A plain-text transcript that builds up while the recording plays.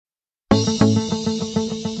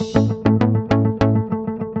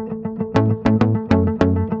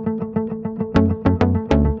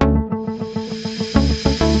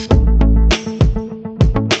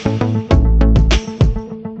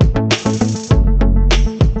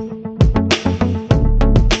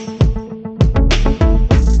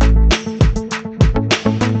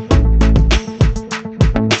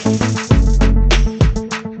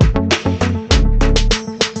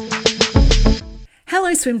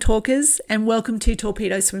swim talkers, and welcome to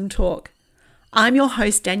Torpedo Swim Talk. I'm your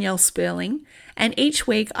host, Danielle Sperling, and each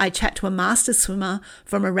week I chat to a master swimmer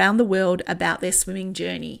from around the world about their swimming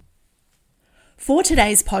journey. For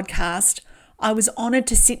today's podcast, I was honoured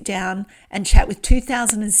to sit down and chat with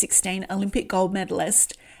 2016 Olympic gold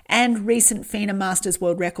medalist and recent FINA Masters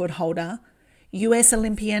world record holder, US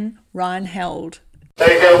Olympian Ryan Held.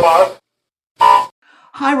 There you go, boss.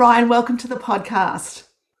 Hi Ryan, welcome to the podcast.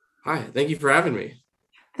 Hi, thank you for having me.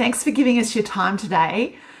 Thanks for giving us your time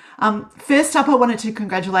today. First up, I wanted to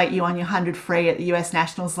congratulate you on your 100 free at the US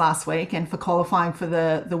Nationals last week and for qualifying for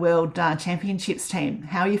the World Championships team.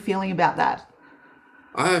 How are you feeling about that?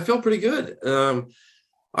 I feel pretty good.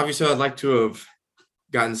 Obviously, I'd like to have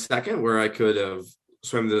gotten second where I could have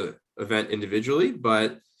swum the event individually,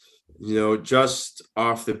 but, just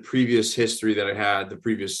off the previous history that I had the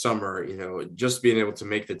previous summer, just being able to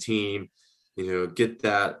make the team, get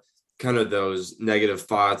that kind of those negative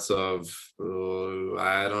thoughts of,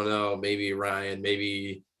 I don't know, maybe Ryan,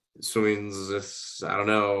 maybe swimming's this, I don't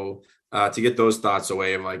know, to get those thoughts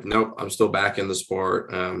away. I'm like, nope, I'm still back in the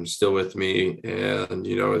sport. Still with me. And,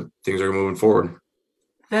 things are moving forward.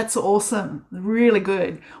 That's awesome. Really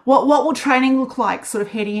good. What will training look like sort of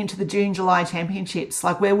heading into the June, July championships?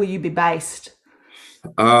 Like where will you be based?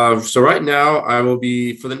 So right now I will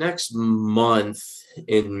be, for the next month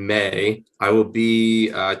in May, I will be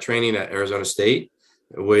training at Arizona State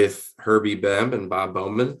with Herbie Bemb and Bob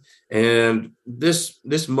Bowman. And this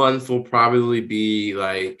month will probably be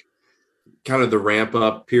like kind of the ramp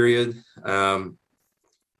up period. Kind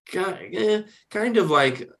of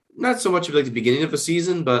like, not so much of like the beginning of a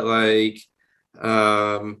season, but like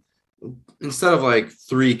instead of like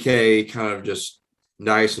 3K kind of just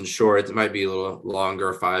nice and short, it might be a little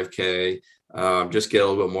longer, 5K, just get a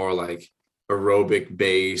little bit more like aerobic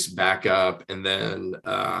base back up. And then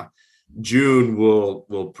June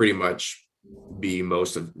will pretty much be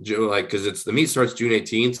most of June, like, because it's the meet starts June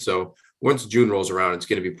 18th. So once June rolls around, it's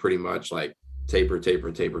going to be pretty much like taper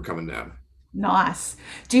coming down. Nice.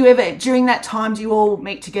 Do you ever, during that time, do you all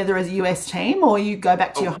meet together as a US team or you go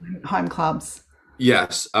back to your home clubs?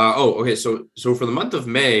 Yes. Okay. So for the month of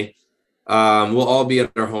May, we'll all be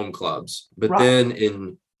at our home clubs, but Right. Then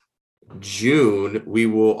in June, we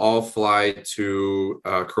will all fly to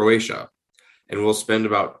Croatia, and we'll spend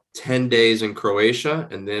about 10 days in Croatia,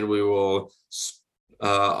 and then we will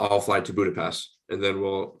all fly to Budapest, and then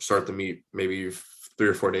we'll start the meet maybe 3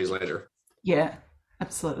 or 4 days later. Yeah,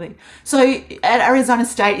 absolutely. So at Arizona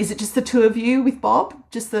State, is it just the two of you with Bob,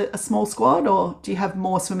 just a small squad, or do you have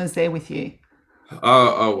more swimmers there with you?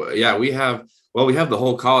 Yeah, we have the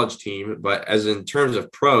whole college team, but as in terms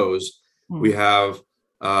of pros, we have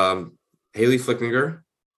Haley Flickinger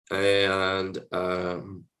and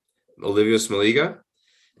Olivia Smaliga.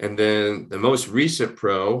 And then the most recent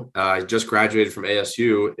pro, just graduated from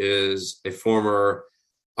ASU, is a former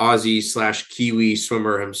Aussie/Kiwi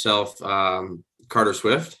swimmer himself, Carter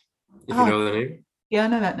Swift, if you know the name. Yeah, I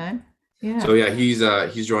know that name. Yeah. So yeah,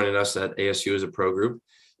 he's joining us at ASU as a pro group.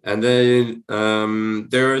 And then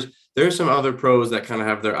there's some other pros that kind of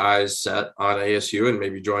have their eyes set on ASU and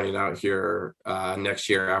maybe joining out here next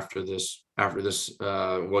year after this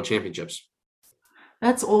World Championships.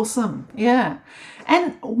 That's awesome. Yeah.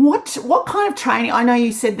 And what kind of training? I know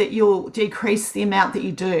you said that you'll decrease the amount that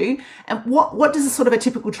you do. And what does a sort of a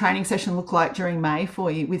typical training session look like during May for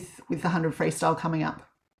you with the 100 freestyle coming up?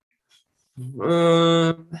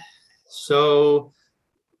 So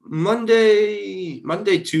Monday,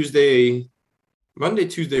 Tuesday,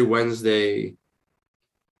 Wednesday,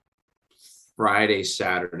 Friday,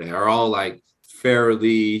 Saturday are all like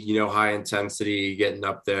fairly, high intensity, getting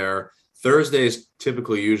up there. Thursday is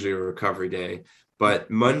typically usually a recovery day,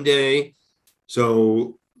 but Monday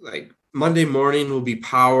morning will be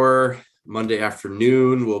power. Monday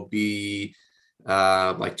afternoon will be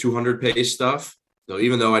like 200 pace stuff. So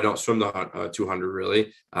even though I don't swim the 200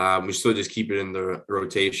 really, we still just keep it in the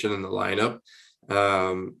rotation and the lineup.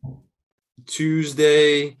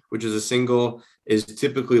 Tuesday, which is a single, is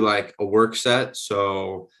typically like a work set.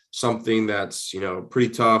 So something that's, pretty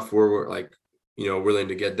tough where we're like, willing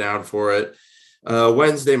to get down for it.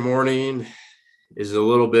 Wednesday morning is a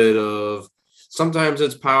little bit of, sometimes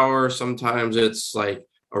it's power, sometimes it's like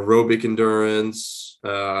aerobic endurance.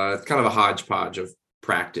 It's kind of a hodgepodge of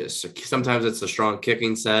practice. Sometimes it's a strong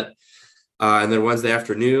kicking set. And then Wednesday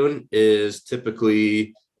afternoon is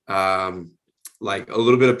typically like a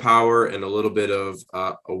little bit of power and a little bit of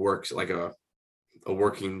a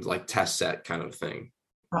working like test set kind of thing.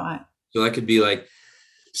 Right. So that could be like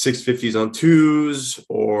 650s on twos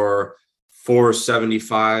or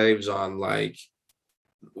 475s on like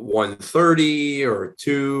 130 or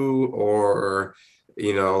 2 or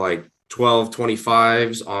like 12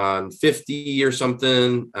 25s on 50 or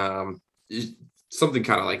something, something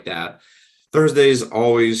kind of like that. Thursday's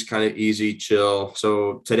always kind of easy, chill.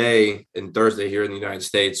 So today and Thursday here in the United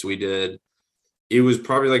States, it was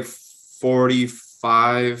probably like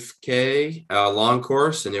 45K long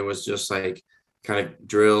course, and it was just like kind of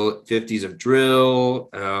drill 50s of drill,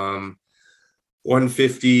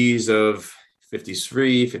 150s of 50s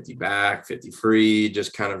free, 50 back, 50 free,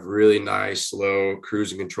 just kind of really nice, slow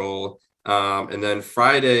cruising control. And then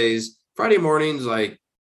Friday mornings, like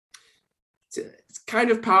it's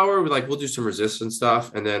kind of power. We'll do some resistance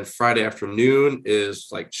stuff. And then Friday afternoon is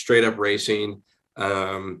like straight up racing.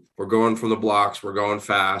 We're going from the blocks, we're going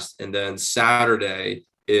fast. And then Saturday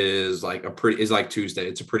is like Tuesday.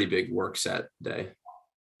 It's a pretty big work set day.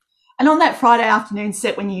 And on that Friday afternoon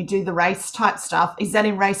set, when you do the race type stuff, is that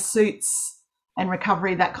in race suits and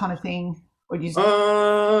recovery, that kind of thing? Or do you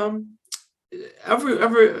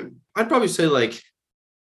I'd probably say like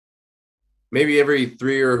maybe every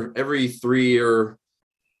three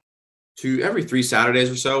Saturdays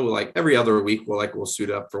or so. Like every other week we'll suit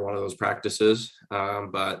up for one of those practices.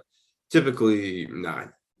 But typically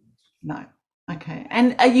not. No. Okay.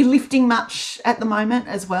 And are you lifting much at the moment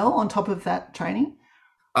as well on top of that training?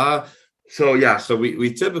 So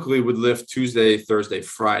we typically would lift Tuesday, Thursday,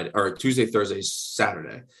 Friday, or Tuesday, Thursday,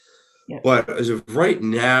 Saturday. Yep. But as of right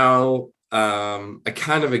now, I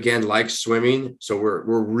kind of again like swimming, so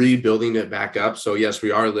we're rebuilding it back up. So yes,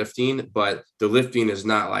 we are lifting, but the lifting is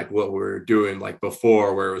not like what we were doing like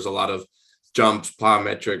before, where it was a lot of jumps,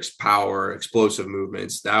 plyometrics, power, explosive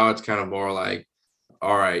movements. Now it's kind of more like,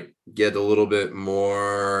 all right, get a little bit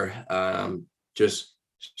more just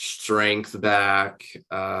strength back,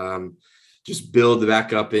 just build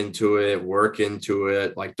back up into it, work into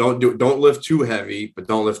it. Like don't lift too heavy, but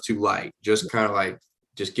don't lift too light. Just kind of like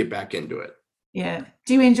just get back into it. Yeah.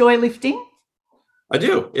 Do you enjoy lifting? I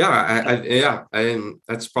do. Yeah. And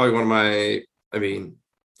that's probably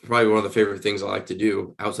probably one of the favorite things I like to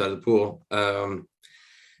do outside of the pool. I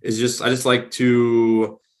just like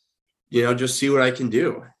to, just see what I can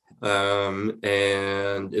do.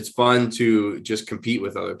 And it's fun to just compete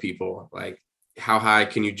with other people. Like how high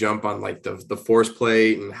can you jump on like the force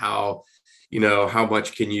plate, and how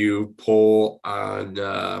much can you pull on,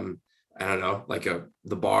 I don't know, like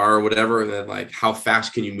the bar or whatever. And then like how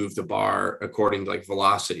fast can you move the bar according to like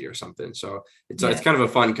velocity or something. So it's kind of a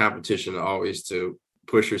fun competition always to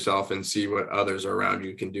push yourself and see what others around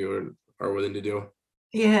you can do and are willing to do.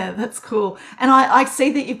 Yeah, that's cool. And I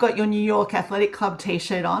see that you've got your New York Athletic Club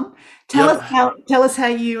T-shirt on. Tell us how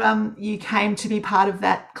you came to be part of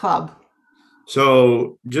that club.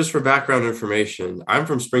 So just for background information, I'm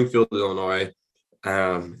from Springfield, Illinois.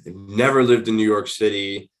 Never lived in New York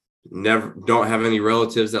City. Don't have any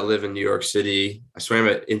relatives that live in New York City. I swam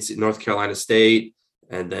at North Carolina State,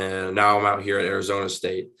 and then now I'm out here at Arizona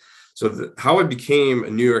State. So how I became a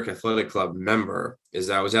New York Athletic Club member is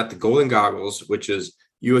I was at the Golden Goggles, which is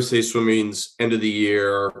USA Swimming's end of the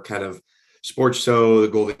year kind of sports show, the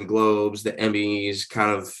Golden Globes, the Emmys,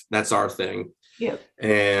 kind of that's our thing. Yeah.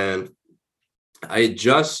 And I had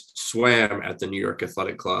just swam at the New York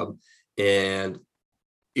Athletic Club, and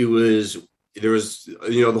there was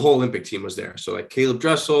the whole Olympic team was there. So like Caleb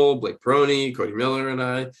Dressel, Blake Peroni, Cody Miller, and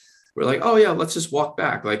I were like, oh yeah, let's just walk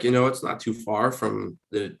back. Like, it's not too far from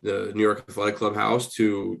the New York Athletic Club house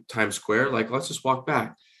to Times Square. Like, let's just walk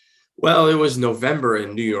back. Well, it was November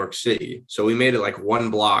in New York City. So we made it like one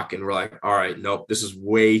block, and we're like, all right, nope, this is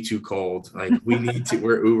way too cold. Like we're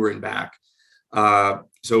Ubering back.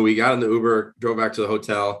 So we got in the Uber, drove back to the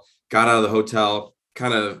hotel, got out of the hotel,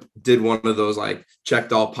 kind of did one of those, like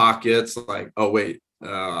checked all pockets, like, oh wait,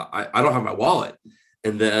 I don't have my wallet.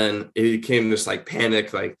 And then it became this like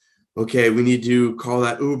panic, like, okay, we need to call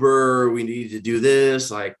that Uber. We need to do this.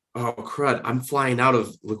 Like, oh crud, I'm flying out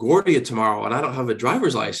of LaGuardia tomorrow and I don't have a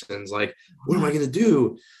driver's license. Like, what am I going to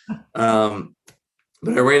do? But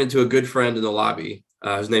I ran into a good friend in the lobby.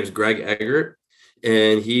 His name's Greg Eggert.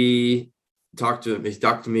 And he talked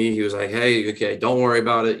to me. He was like, hey, okay, don't worry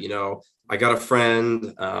about it. I got a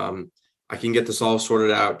friend. I can get this all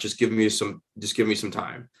sorted out. Just give me some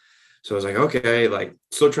time. So I was like, okay, like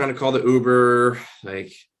still trying to call the Uber,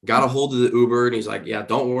 like got a hold of the Uber, and he's like, yeah,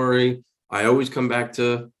 don't worry. I always come back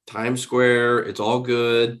to Times Square. It's all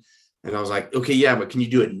good. And I was like, okay, yeah, but can you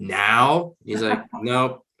do it now? He's like,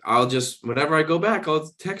 no, I'll just, whenever I go back, I'll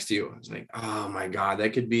text you. I was like, oh my God,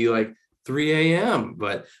 that could be like 3 a.m.,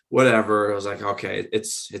 but whatever. I was like, okay,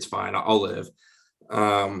 it's fine. I'll live.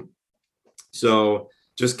 So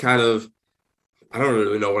just kind of I don't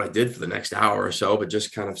really know what I did for the next hour or so, but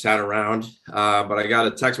just kind of sat around. But I got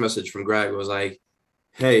a text message from Greg. It was like,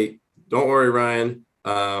 "Hey, don't worry, Ryan.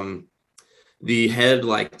 The head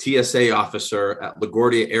like TSA officer at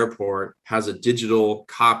LaGuardia Airport has a digital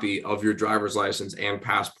copy of your driver's license and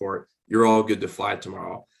passport. You're all good to fly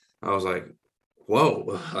tomorrow." I was like,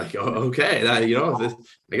 "Whoa!" Like, okay, that I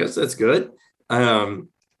guess that's good.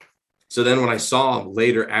 So then when I saw him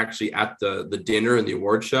later, actually at the dinner and the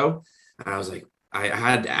award show, I was like, I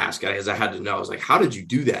had to ask, because I had to know. I was like, "How did you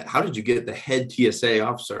do that? How did you get the head TSA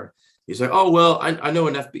officer?" He's like, "Oh, well, I know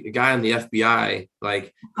a guy in the FBI,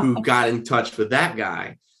 like, who got in touch with that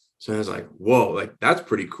guy." So I was like, "Whoa, like, that's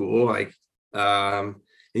pretty cool." Like, and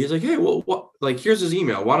he's like, "Hey, well, what, like, here's his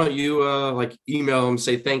email. Why don't you like email him,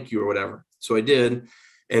 say thank you or whatever." So I did.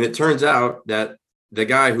 And it turns out that the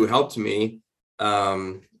guy who helped me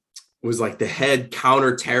was like the head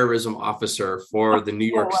counterterrorism officer for the New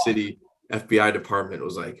York City FBI department. It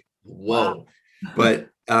was like, whoa. Wow. But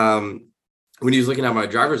when he was looking at my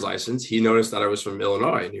driver's license, he noticed that I was from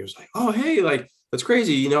Illinois, and he was like, "Oh, hey, like, that's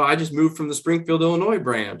crazy. I just moved from the Springfield, Illinois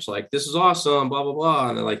branch. Like, this is awesome, blah, blah, blah."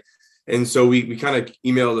 And like, and so we kind of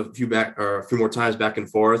emailed a few more times back and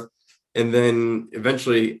forth. And then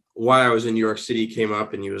eventually, while I was in New York City, came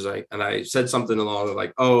up, and he was like, and I said something along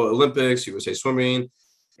like, "Oh, Olympics," he would say swimming.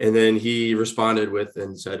 And then he responded with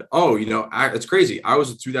and said, "Oh, it's crazy. I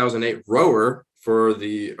was a 2008 rower or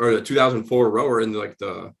the 2004 rower in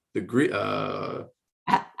the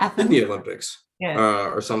in the Olympics,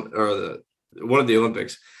 one of the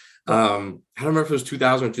Olympics. I don't remember if it was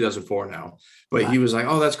 2000 or 2004 now, but he was like,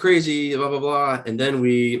 "Oh, that's crazy, blah, blah, blah." And then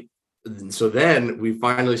we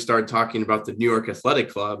finally started talking about the New York Athletic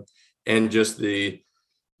Club and just the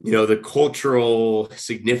cultural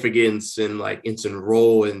significance and like its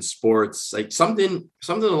role in sports, like something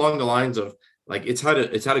along the lines of like it's had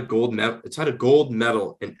a gold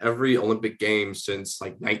medal in every Olympic game since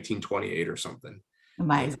like 1928 or something.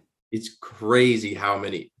 Amazing. It's crazy how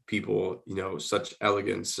many people, such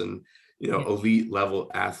elegance and elite level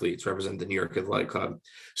athletes represent the New York Athletic Club.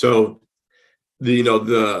 So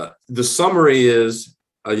the summary is,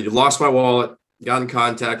 you lost my wallet, got in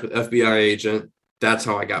contact with FBI agent. That's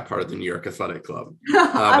how I got part of the New York Athletic Club.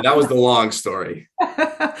 But that was the long story.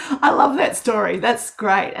 I love that story. That's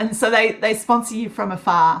great. And so they sponsor you from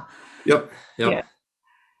afar. Yep. Yeah.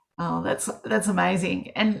 Oh, that's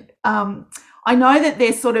amazing. And I know that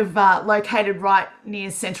they're sort of located right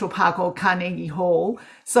near Central Park or Carnegie Hall.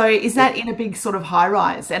 So is that in a big sort of high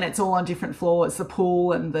rise, and it's all on different floors, the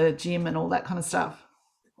pool and the gym and all that kind of stuff?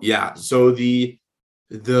 Yeah. So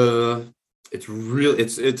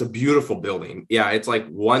it's a beautiful building. Yeah, it's like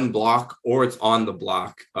one block, or it's on the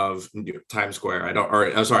block of Times Square.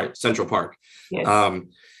 I'm sorry, Central Park. Yes.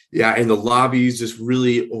 Yeah, and the lobby is just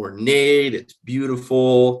really ornate. It's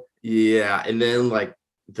beautiful. Yeah, and then like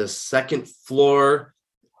the second floor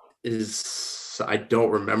is, I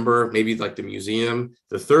don't remember, maybe like the museum.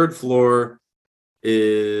 The third floor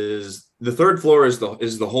is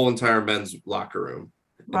the whole entire men's locker room.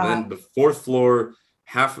 Right. And then the fourth floor,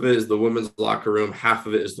 half of it is the women's locker room, half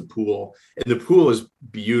of it is the pool. And the pool is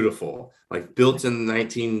beautiful, like built in the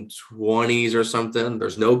 1920s or something.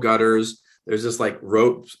 There's no gutters. There's just like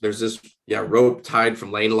ropes. There's this rope tied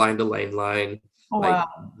from lane line to lane line. Oh, like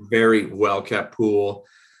wow. Very well kept pool.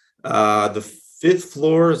 The fifth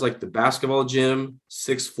floor is like the basketball gym.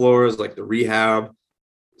 Sixth floor is like the rehab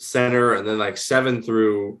center, and then like 7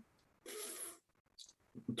 through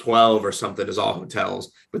 12 or something is all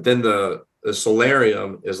hotels. But then the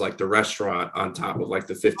solarium is like the restaurant on top of like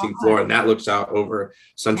the 15th floor, and that looks out over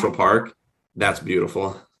Central Park. That's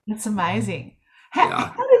beautiful. That's amazing.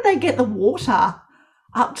 How did they get the water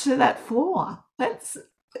up to that floor?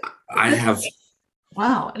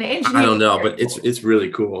 Wow, an engineer. I don't know, but it's really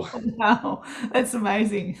cool. Wow, that's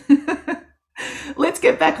amazing. Let's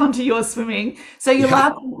get back onto your swimming. So your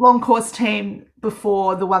last long course team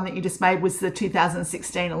before the one that you just made was the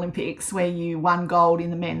 2016 Olympics, where you won gold in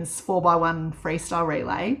the men's 4x1 freestyle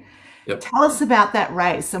relay. Yep. Tell us about that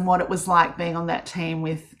race and what it was like being on that team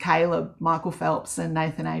with Caleb, Michael Phelps, and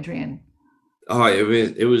Nathan Adrian. Oh,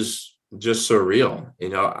 it was just surreal.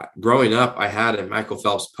 Growing up, I had a Michael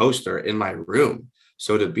Phelps poster in my room.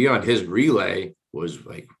 So to be on his relay was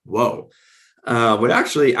like, whoa. But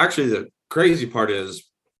actually the crazy part is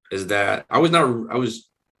that I was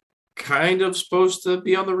kind of supposed to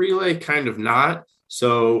be on the relay, kind of not.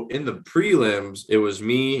 So in the prelims, it was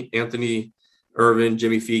me, Anthony Irvin,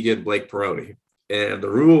 Jimmy Fegan, Blake Peroni. And the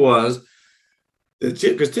rule was,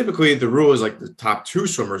 because typically the rule is like the top 2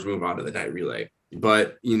 swimmers move on to the night relay.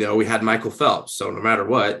 But, we had Michael Phelps. So no matter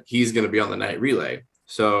what, he's going to be on the night relay.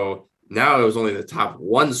 So Now it was only the top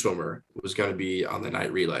one swimmer was going to be on the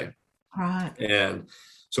night relay. Right. And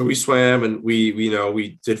so we swam and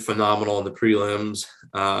we did phenomenal in the prelims.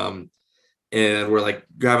 And we're like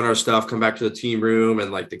grabbing our stuff, come back to the team room,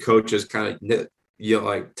 and like the coaches kind of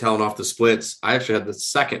like telling off the splits. I actually had the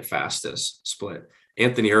second fastest split.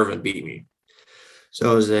 Anthony Irvin beat me.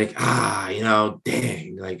 So I was like,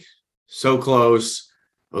 dang, like so close.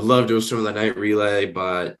 I would love to swim the night relay,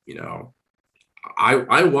 but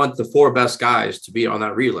I want the 4 best guys to be on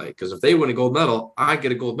that relay, because if they win a gold medal, I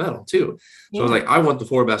get a gold medal too. So I was like, I want the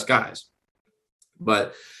 4 best guys.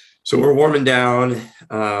 But so we're warming down.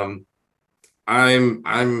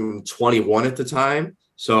 I'm 21 at the time,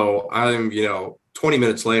 so I'm 20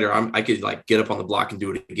 minutes later, I could like get up on the block and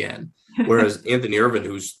do it again. Whereas Anthony Irvin,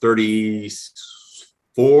 who's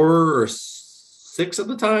 34 or 6 at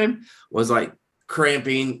the time, was like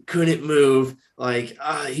cramping, couldn't move, like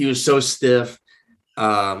he was so stiff.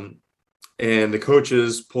 And the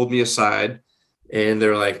coaches pulled me aside and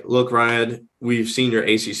they're like, look, Ryan, we've seen your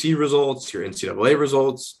ACC results, your NCAA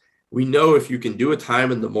results. We know if you can do a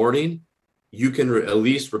time in the morning, you can at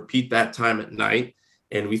least repeat that time at night.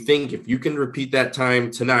 And we think if you can repeat that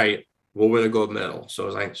time tonight, we'll win a gold medal. So I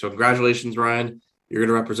was like, so congratulations, Ryan. You're going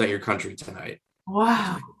to represent your country tonight.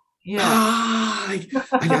 Wow. Yeah.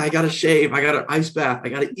 I got to shave. I got to ice bath. I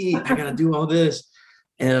got to eat. I got to do all this.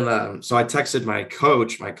 And so I texted my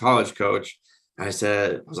coach, my college coach. I was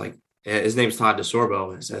like, his name's Todd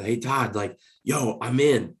DeSorbo. I said, hey, Todd, like, yo, I'm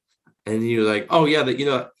in. And he was like, oh, yeah,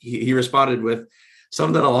 he responded with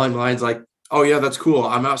something along the lines like, oh, yeah, that's cool.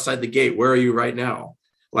 I'm outside the gate. Where are you right now?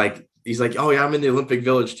 Like, he's like, oh, yeah, I'm in the Olympic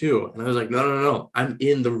Village too. And I was like, no. I'm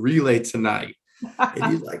in the relay tonight. And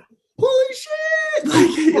he's like, holy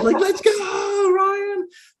shit. Like, let's go,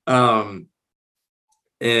 Ryan.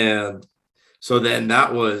 And so then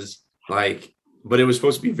that was like, but it was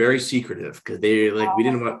supposed to be very secretive because we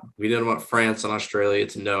didn't want France and Australia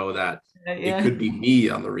to know that it could be me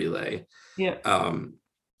on the relay. Yeah.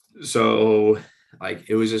 So like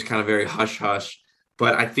it was just kind of very hush hush,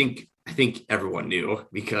 but I think everyone knew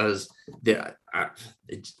because I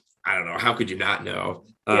don't know, how could you not know?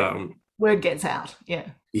 Word gets out.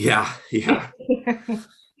 Yeah.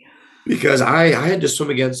 Because I had to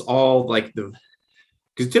swim against all like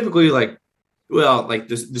because typically like, well, like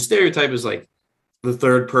the stereotype is like the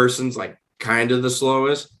third person's like kind of the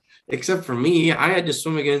slowest, except for me. I had to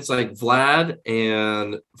swim against like Vlad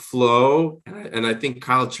and Flo, and I think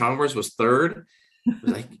Kyle Chalmers was third.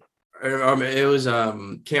 It was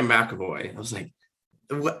Cam McAvoy. I was like,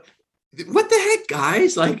 what the heck,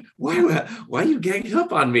 guys? Like, why are you ganging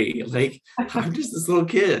up on me? Like, I'm just this little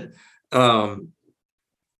kid. But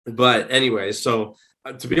anyway, so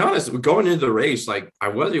to be honest, going into the race, like I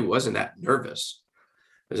wasn't that nervous.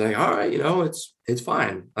 I was like, all right, it's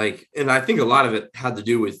fine. Like, and I think a lot of it had to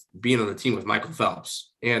do with being on the team with Michael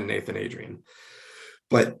Phelps and Nathan Adrian.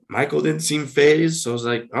 But Michael didn't seem phased, so I was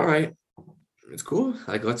like, all right, it's cool.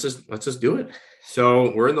 Like, let's just do it.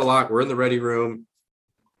 So we're in the lock, we're in the ready room.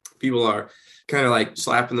 People are kind of like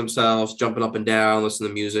slapping themselves, jumping up and down, listening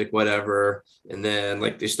to music, whatever. And then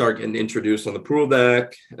like they start getting introduced on the pool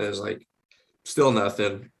deck. And it's like still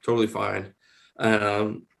nothing, totally fine.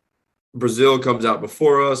 Brazil comes out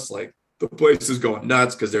before us, like the place is going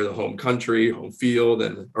nuts because they're the home country, home field,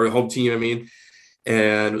 or home team, I mean.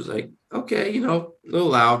 And it was like, okay, a little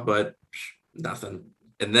loud, but nothing.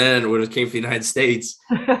 And then when it came to the United States,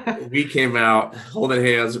 we came out holding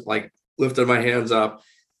hands, like lifted my hands up,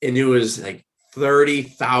 and it was like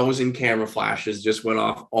 30,000 camera flashes just went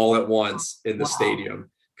off all at once in the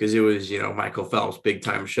stadium because it was, Michael Phelps, big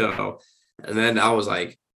time show. And then I was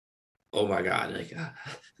like, oh my God, like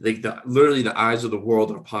literally the eyes of the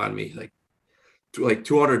world are upon me. Like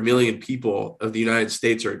 200 million people of the United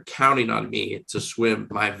States are counting on me to swim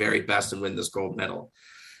my very best and win this gold medal.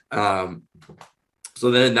 So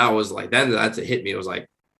then that was like, then that's it hit me. It was like,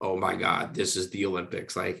 oh my God, this is the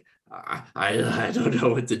Olympics. Like, I don't know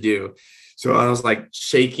what to do. So I was like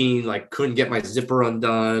shaking, like couldn't get my zipper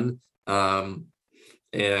undone. But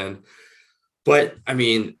I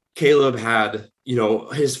mean, Caleb had,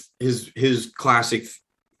 his classic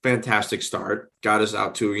fantastic start, got us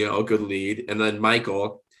out to, a good lead. And then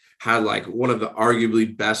Michael had like one of the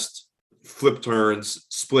arguably best flip turns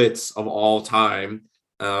splits of all time.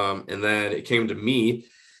 And then it came to me,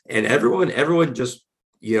 and everyone just,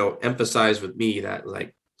 emphasized with me that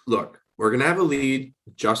like, look, we're going to have a lead,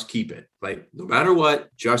 just keep it. Like, no matter what,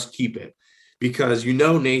 just keep it. Because,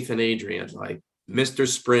 Nathan Adrian, like Mr.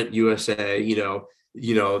 Sprint USA,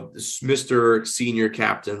 Mr. Senior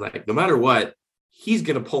Captain, like no matter what, he's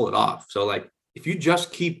going to pull it off. So like, if you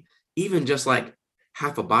just keep even just like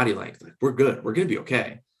half a body length. Like, we're good. We're going to be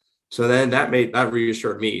okay. So then that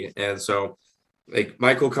reassured me. And so like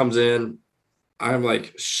Michael comes in, I'm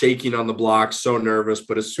like shaking on the block, so nervous.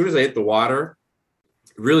 But as soon as I hit the water,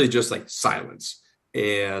 really just like silence,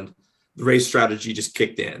 and the race strategy just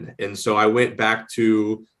kicked in. And so I went back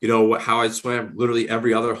to, how I swam literally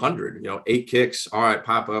every other 100, 8 kicks. All right,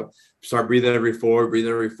 pop up, start breathing every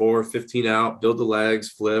 4, 15 out, build the legs,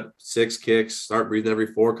 flip, 6 kicks, start breathing every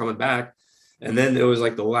 4, coming back. And then it was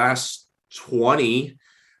like the last 20,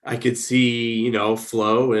 I could see,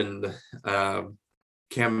 Flo and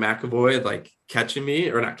Cam McAvoy like catching me,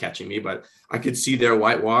 or not catching me, but I could see their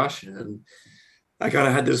whitewash. And I kind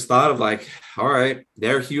of had this thought of like, all right,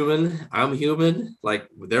 they're human, I'm human. Like,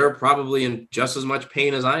 they're probably in just as much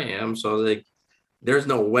pain as I am. So like, there's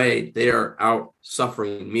no way they are out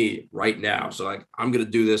suffering me right now. So like, I'm going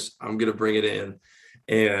to do this. I'm going to bring it in.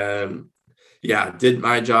 And yeah, did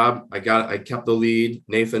my job. I kept the lead.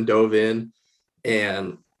 Nathan dove in,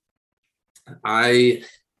 and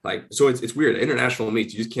so it's weird. International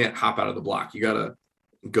meets, you just can't hop out of the block. You got to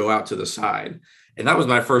go out to the side. And that was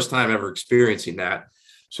my first time ever experiencing that.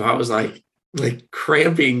 So I was like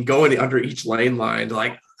cramping, going under each lane line,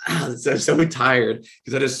 like, so tired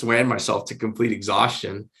because I just swam myself to complete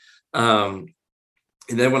exhaustion. And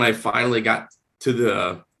then when I finally got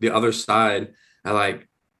to the other side, I like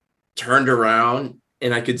turned around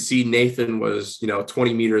and I could see Nathan was,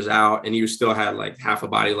 20 meters out, and he still had like half a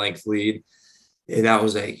body length lead. And I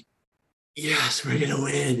was like, yes, we're going to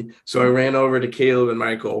win. So I ran over to Caleb and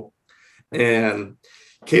Michael, and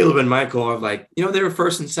Caleb and Michael are like, they were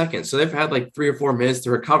first and second. So they've had like 3 or 4 minutes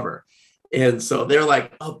to recover. And so they're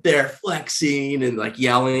like up there flexing and like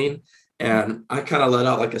yelling. And I kind of let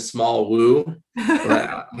out like a small woo.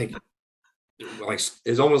 like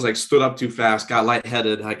it's almost like stood up too fast, got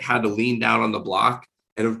lightheaded, like had to lean down on the block.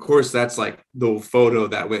 And of course, that's like the photo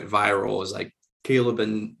that went viral, is like Caleb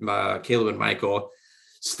and Michael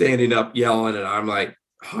standing up yelling, and I'm like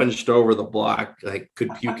hunched over the block, like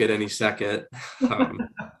could puke at any second.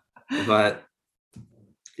 But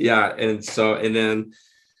yeah, and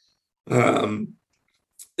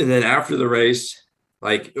then after the race,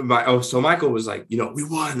 like so Michael was like, we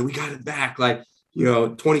won, we got it back. Like,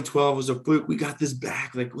 2012 was a fluke. We got this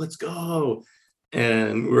back. Like, let's go.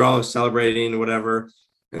 And we're all celebrating or whatever.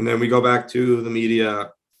 And then we go back to the media,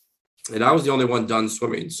 and I was the only one done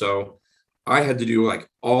swimming. So I had to do like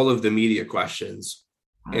all of the media questions.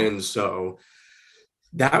 And so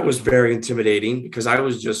that was very intimidating because I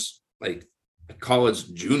was just like a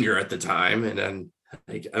college junior at the time. And then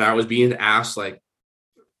and I was being asked like,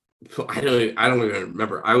 I don't even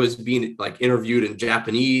remember. I was being like interviewed in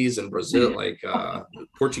Japanese and Brazil, like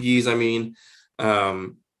Portuguese, I mean.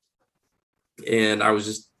 And I was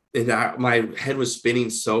just, my head was spinning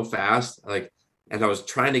so fast, like, and I was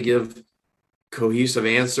trying to give cohesive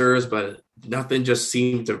answers, but nothing just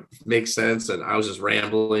seemed to make sense. And I was just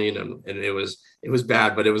rambling, and it was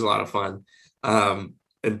bad, but it was a lot of fun.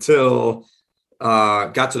 Until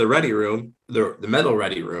got to the ready room, the medal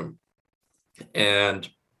ready room. And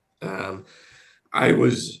because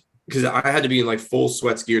I had to be in like full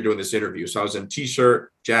sweats gear doing this interview. So I was in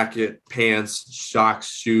t-shirt, jacket, pants,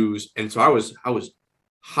 socks, shoes. And so I was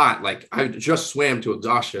hot. Like, I just swam to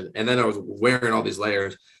exhaustion, and then I was wearing all these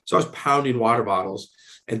layers. So I was pounding water bottles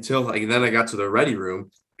until like, and then I got to the ready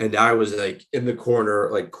room, and I was like in the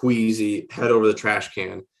corner, like queasy, head over the trash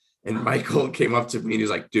can. And Michael came up to me and he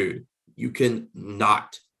was like, dude, you can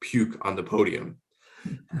not puke on the podium.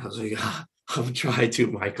 I was like, I'll try to,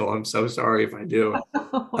 Michael. I'm so sorry if I do.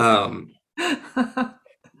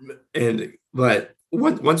 But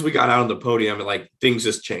once we got out on the podium, like things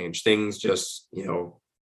just changed. Things just,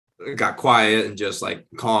 got quiet and just like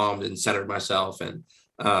calmed and centered myself. And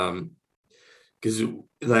because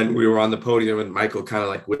then we were on the podium, and Michael kind of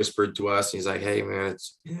like whispered to us, and he's like, hey man,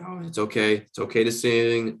 it's, it's okay. It's okay to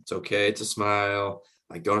sing. It's okay to smile.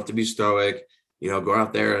 Like, don't have to be stoic, go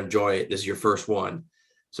out there and enjoy it. This is your first one.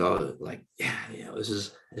 So like, yeah, this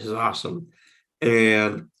is awesome.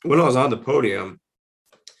 And when I was on the podium,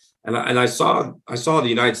 and I saw the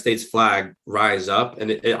United States flag rise up,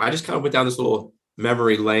 and I just kind of went down this little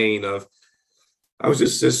memory lane of, I was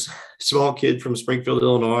just this small kid from Springfield,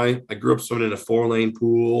 Illinois. I grew up swimming in a 4-lane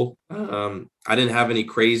pool. I didn't have any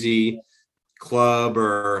crazy club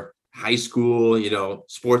or high school,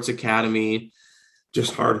 sports academy,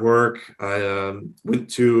 just hard work. I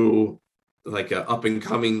went to like a up and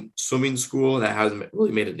coming swimming school that hasn't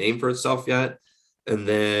really made a name for itself yet. And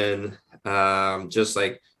then just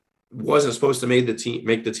like wasn't supposed to make the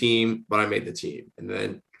team, but I made the team. And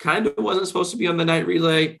then kind of wasn't supposed to be on the night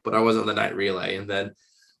relay, but I was on the night relay. And then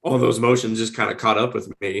all those emotions just kind of caught up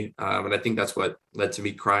with me. And I think that's what led to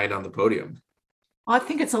me crying on the podium. I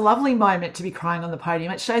think it's a lovely moment to be crying on the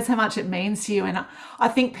podium. It shows how much it means to you. And I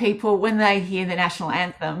think people, when they hear the national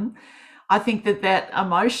anthem, I think that that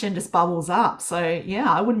emotion just bubbles up. So, yeah,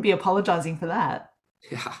 I wouldn't be apologizing for that.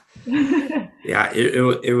 Yeah. Yeah.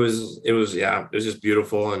 It was just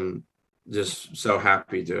beautiful and just so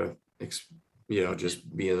happy to,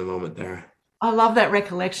 just be in the moment there. I love that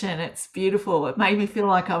recollection. It's beautiful. It made me feel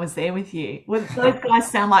like I was there with you. Well, those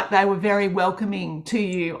guys sound like they were very welcoming to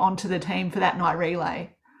you onto the team for that night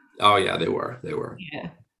relay. Oh yeah, they were. They were.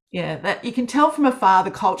 Yeah. Yeah, that you can tell from afar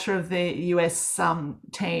the culture of the US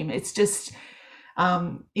team. It's just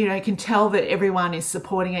you can tell that everyone is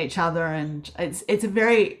supporting each other, and it's a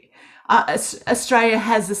very Australia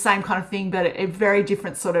has the same kind of thing, but a very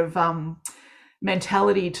different sort of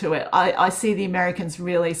mentality to it. I see the Americans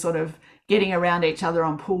really sort of getting around each other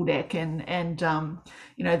on pool deck and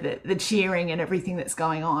the cheering and everything that's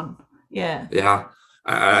going on. Yeah. Yeah.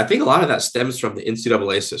 I think a lot of that stems from the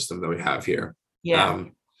NCAA system that we have here. Yeah.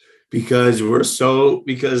 Because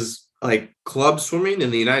like club swimming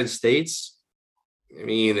in the United States, I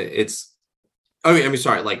mean,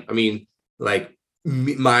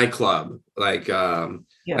 my club, like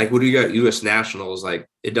what do you got? U.S. Nationals, like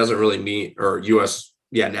it doesn't really mean, or U.S.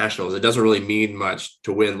 Nationals. It doesn't really mean much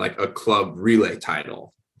to win like a club relay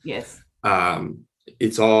title. Yes.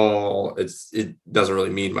 It doesn't really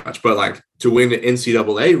mean much, but like to win the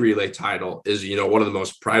NCAA relay title is, one of the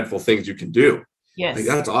most prideful things you can do. Yes. Like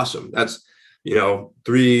that's awesome. That's,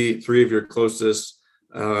 three of your closest,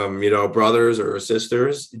 brothers or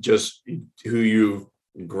sisters, just who you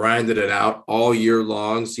grinded it out all year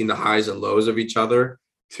long, seen the highs and lows of each other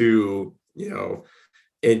to,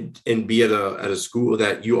 and be at a school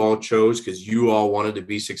that you all chose because you all wanted to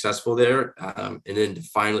be successful there. And then to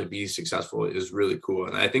finally be successful is really cool.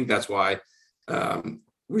 And I think that's why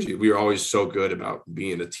we are always so good about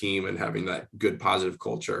being a team and having that good positive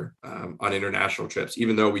culture on international trips,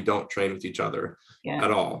 even though we don't train with each other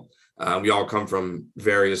at all. We all come from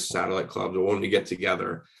various satellite clubs, but when we get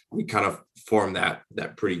together, we kind of form that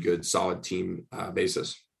pretty good solid team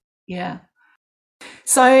basis. Yeah.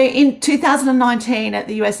 So in 2019 at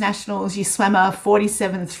the US Nationals, you swam a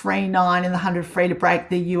 47.39 in the 100 free to break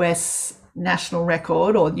the US national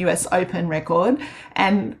record or US Open record,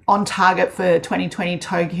 and on target for 2020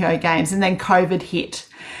 Tokyo Games, and then COVID hit.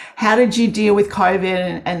 How did you deal with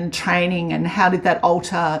COVID and training, and how did that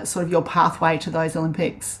alter sort of your pathway to those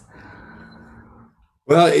Olympics?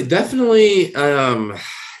 Well, it definitely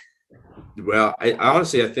I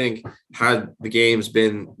honestly, I think had the games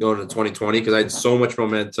been going to 2020, because I had so much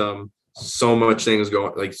momentum, so much things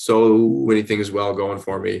going, like so many things going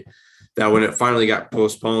for me, that when it finally got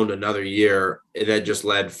postponed another year, it had just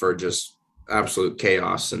led for just absolute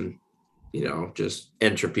chaos and, just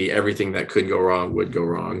entropy. Everything that could go wrong would go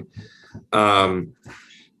wrong. I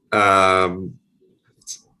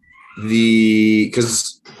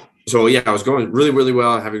was going really, really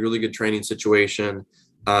well, having a really good training situation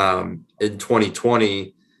in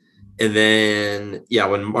 2020. And then,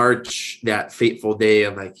 when March, that fateful day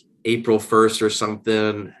of like April 1st or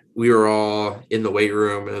something, we were all in the weight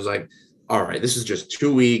room and it was like, all right, this is just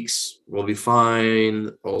 2 weeks. We'll be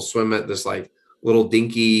fine. We'll swim at this like little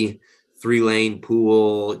dinky 3-lane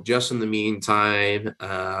pool just in the meantime,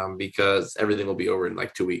 because everything will be over in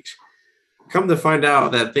like 2 weeks. Come to find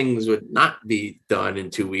out that things would not be done in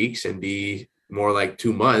 2 weeks and be more like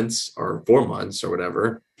 2 months or 4 months or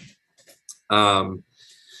whatever.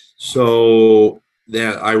 So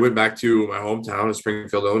then I went back to my hometown in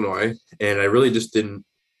Springfield, Illinois, and I really just didn't,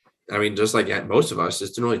 just like most of us,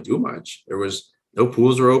 just didn't really do much. There was no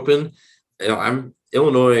pools were open.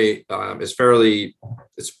 Illinois is fairly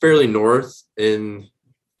north in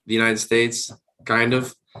the United States, kind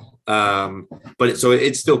of. But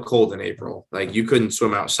it's still cold in April. Like you couldn't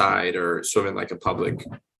swim outside or swim in like a public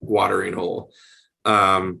watering hole.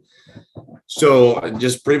 So I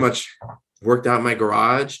just pretty much worked out in my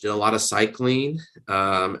garage, did a lot of cycling.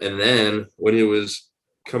 And then when it was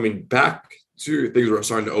coming back to things were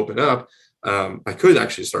starting to open up, I could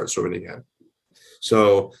actually start swimming again.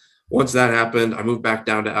 So once that happened, I moved back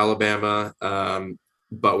down to Alabama.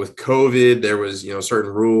 But with COVID, there was,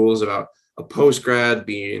 certain rules about a post-grad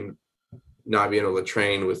not being able to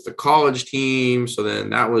train with the college team. So then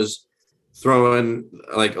that was throwing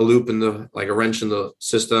like a loop like a wrench in the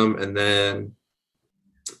system. And then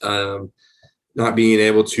not being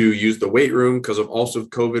able to use the weight room because of also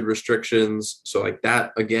COVID restrictions. So like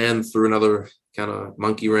that, again, threw another kind of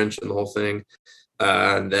monkey wrench in the whole thing.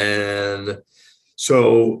 And then,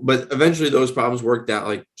 So, but eventually those problems worked out,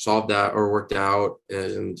 like solved out or worked out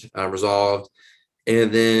and resolved.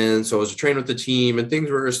 And then, so I was trained with the team and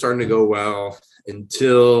things were starting to go well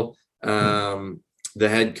until the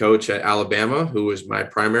head coach at Alabama, who was my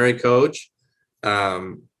primary coach,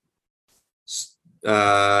 I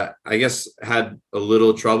guess had a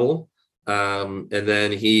little trouble. And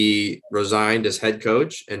then he resigned as head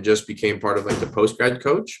coach and just became part of like the post-grad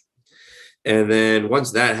coach. And then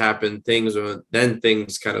once that happened, things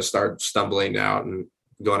kind of start stumbling out and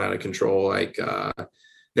going out of control. Like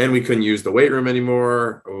then we couldn't use the weight room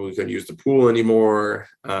anymore, or we couldn't use the pool anymore.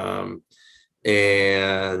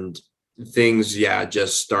 And things,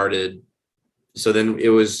 just started. So then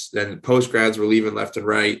post grads were leaving left and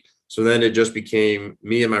right. So then it just became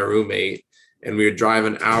me and my roommate, and we would drive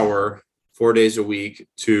an hour, 4 days a week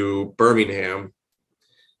to Birmingham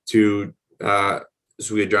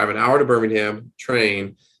so we would drive an hour to Birmingham,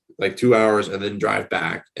 train like 2 hours, and then drive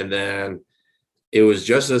back. And then it was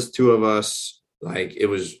just us two of us. Like it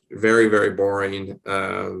was very, very boring.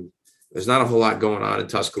 There's not a whole lot going on in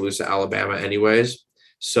Tuscaloosa, Alabama anyways.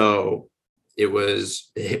 So it was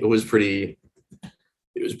pretty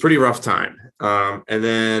rough time. And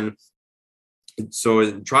then, so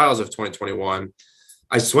in trials of 2021,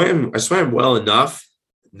 I swam well enough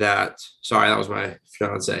that, sorry, that was my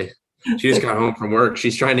fiance. She just got home from work.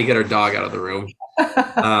 She's trying to get her dog out of the room.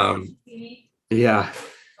 Yeah.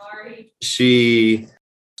 Sorry.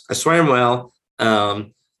 I swam well.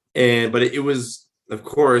 But it was, of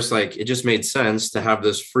course, like it just made sense to have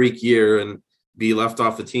this freak year and be left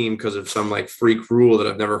off the team because of some like freak rule that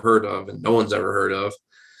I've never heard of and no one's ever heard of.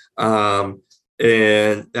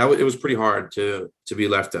 And it was pretty hard to be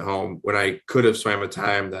left at home when I could have swam a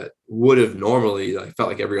time that would have normally, I felt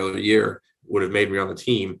like every other year, would have made me on the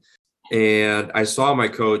team. And I saw my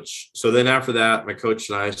coach. So then after that, my coach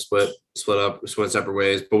and I split up, went separate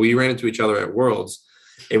ways, but we ran into each other at Worlds,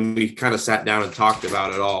 and we kind of sat down and talked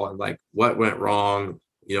about it all and like what went wrong,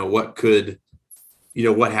 what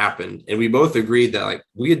happened. And we both agreed that like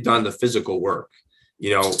we had done the physical work.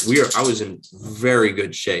 I was in very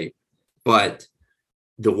good shape, but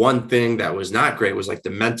the one thing that was not great was like the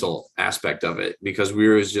mental aspect of it, because we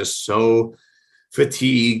were just so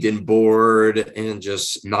fatigued and bored and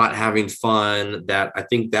just not having fun that I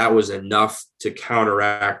think that was enough to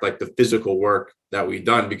counteract like the physical work that we'd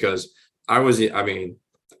done, because I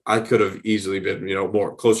could have easily been,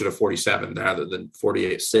 more closer to 47 rather than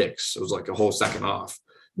 48.6. It was like a whole second off.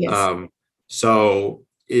 Yes. So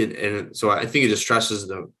I think it just stresses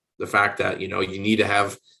the fact that, you need to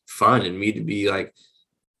have fun and need to be like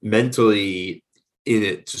mentally in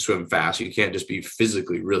it to swim fast. You can't just be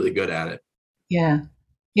physically really good at it. Yeah.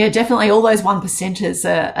 Yeah, definitely. All those 1%ers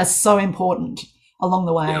are so important along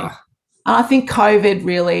the way. Yeah. And I think COVID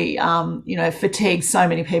really, fatigued so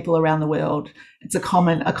many people around the world. It's a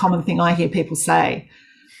common thing I hear people say.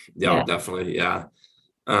 Yeah. Definitely. Yeah.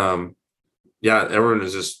 Everyone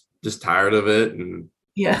is just tired of it, and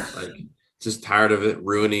like just tired of it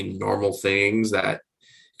ruining normal things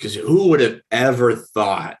because who would have ever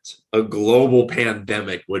thought a global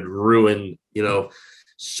pandemic would ruin,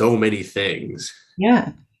 so many things.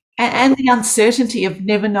 Yeah. And the uncertainty of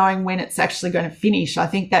never knowing when it's actually going to finish. I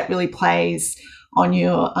think that really plays on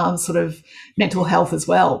your sort of mental health as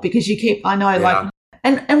well, because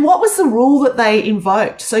and what was the rule that they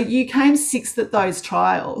invoked? So you came sixth at those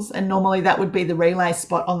trials, and normally that would be the relay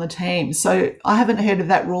spot on the team. So I haven't heard of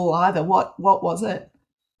that rule either. What was it?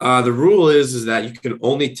 The rule is that you can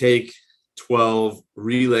only take 12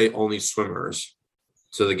 relay only swimmers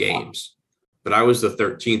to the games. But I was the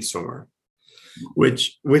 13th swimmer,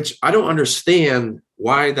 which I don't understand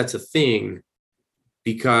why that's a thing,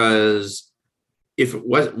 because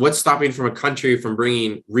what's stopping from a country from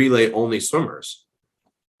bringing relay only swimmers?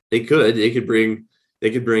 They could bring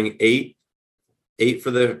 8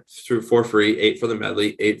 for the 4 free, 8 for the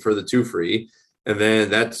medley, 8 for the 2 free, and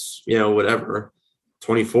then that's whatever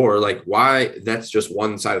 24. Like, why? That's just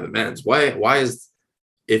one side of the men's. Why is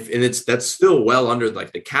that's still well under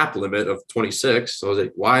like the cap limit of 26. So I was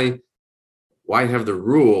like, why have the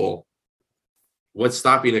rule? What's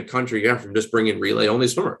stopping a country from just bringing relay only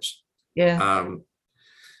swimmers? Yeah.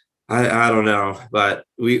 I don't know, but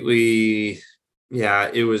it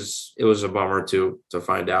was a bummer to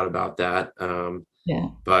find out about that.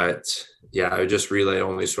 But I just relay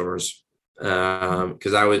only swimmers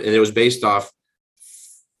because it was based off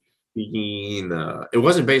FINA. It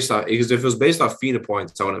wasn't based off, because if it was based off FINA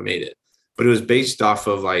points, I would have made it. But it was based off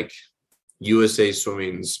of like USA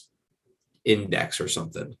Swimming's index or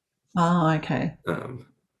something. Oh, okay.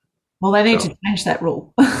 Well, they need to change that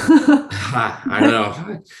rule. I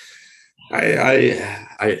know.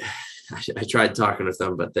 I I tried talking with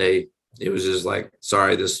them, but it was just like,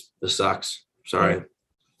 sorry, this sucks. Yeah. Sorry.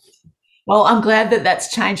 Well, I'm glad that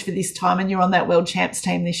that's changed for this time and you're on that world champs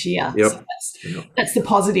team this year. So Yep. Yep. that's the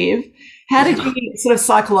positive. How did you sort of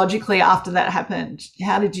psychologically after that happened?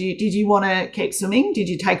 Did you want to keep swimming? Did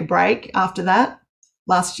you take a break after that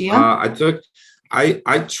last year?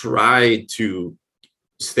 I tried to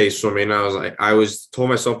stay swimming. I was told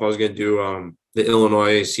myself I was going to do the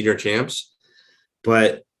Illinois senior champs,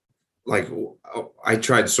 but like I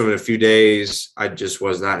tried swimming a few days. I just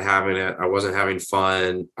was not having it. I wasn't having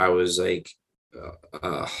fun. I was like,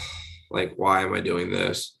 why am I doing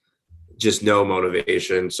this? Just no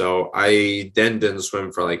motivation. So I then didn't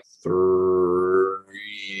swim for like 3-ish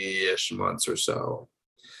months or so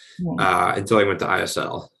until I went to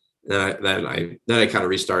ISL. Then I kind of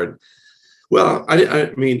restarted. Well,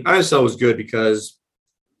 I mean, ISL was good because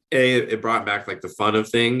it brought back like the fun of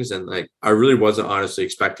things, and like I really wasn't honestly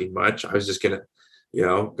expecting much. I was just gonna,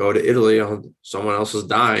 go to Italy on someone else's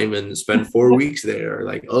dime and spend 4 weeks there.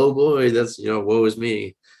 Like, oh boy, that's woe is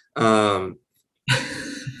me. But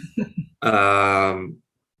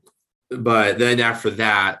then after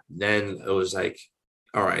that, then it was like,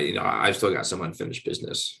 all right, I've still got some unfinished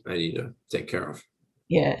business I need to take care of.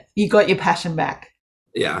 Yeah, you got your passion back.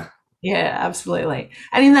 Yeah. Yeah, absolutely.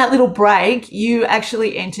 And in that little break, you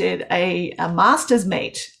actually entered a masters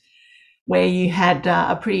meet where you had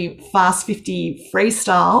a pretty fast 50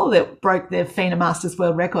 freestyle that broke the FINA Masters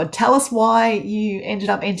World Record. Tell us why you ended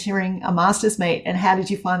up entering a masters meet and how did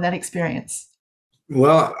you find that experience?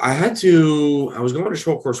 Well, I was going to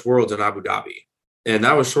Short Course Worlds in Abu Dhabi, and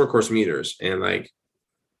that was short course meters. And like,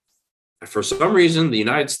 for some reason, the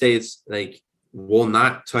United States, like, will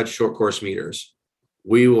not touch short course meters.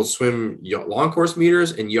 We will swim long course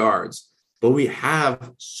meters and yards, but we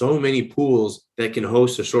have so many pools that can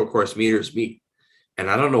host a short course meters meet. And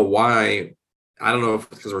I don't know why. I don't know if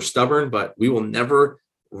it's because we're stubborn, but we will never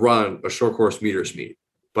run a short course meters meet.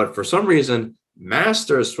 But for some reason,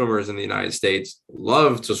 master swimmers in the United States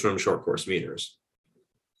love to swim short course meters.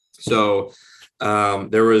 So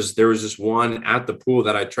there was just one at the pool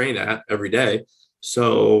that I train at every day.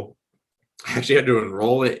 So I actually had to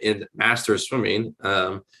enroll it in masters swimming,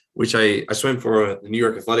 which I swim for the New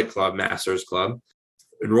York Athletic Club Masters Club.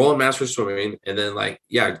 Enroll in masters swimming, and then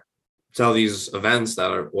tell these events that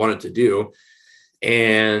I wanted to do.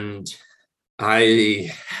 And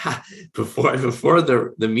I before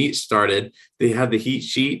the meet started, they had the heat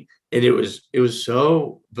sheet, and it was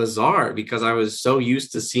so bizarre because I was so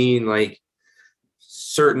used to seeing like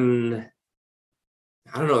certain,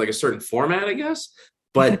 I don't know, like a certain format, I guess.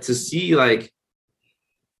 But to see like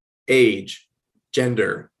age,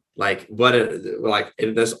 gender, like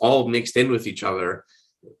that's all mixed in with each other,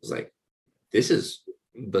 it was like, this is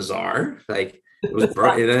bizarre. Like it was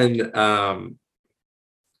bright. And then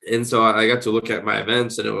and so I got to look at my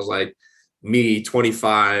events, and it was like me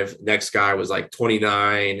 25, next guy was like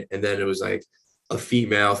 29, and then it was like a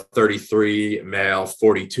female 33, male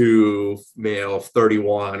 42, male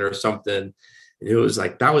 31 or something. And it was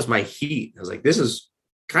like, that was my heat. I was like, this is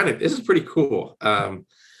pretty cool.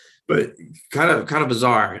 But kind of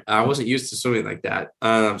bizarre. I wasn't used to swimming like that.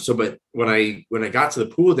 But when I got to the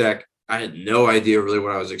pool deck, I had no idea really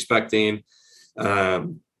what I was expecting.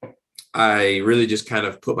 I really just kind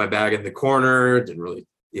of put my bag in the corner. I didn't really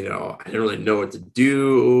know what to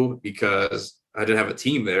do because I didn't have a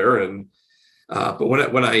team there. And but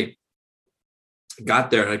when I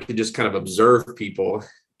got there and I could just kind of observe people,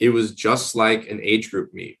 it was just like an age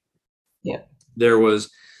group meet. Yeah. There was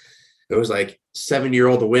like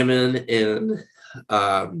 70-year-old women in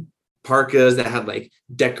parkas that had like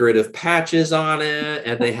decorative patches on it,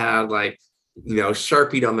 and they had like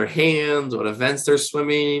Sharpied on their hands what events they're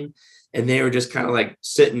swimming, and they were just kind of like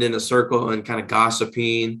sitting in a circle and kind of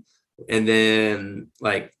gossiping. And then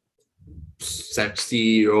like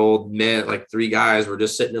 60-year-old men, like 3 guys, were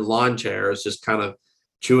just sitting in lawn chairs, just kind of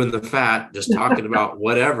chewing the fat, just talking about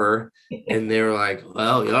whatever. And they were like,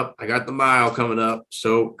 well, yep, I got the mile coming up,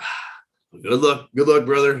 so good luck,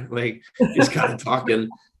 brother. Like, just kind of talking.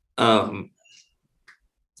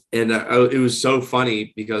 It was so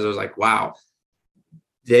funny because I was like, wow,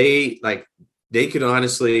 they could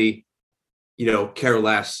honestly, care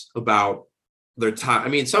less about their time. I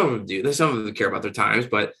mean, some of them do. Some of them care about their times,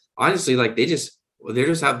 but honestly, like they're just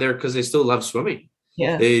out there because they still love swimming.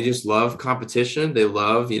 Yeah. They just love competition. They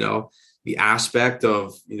love, the aspect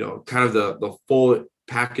of, kind of the full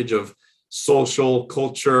package of social,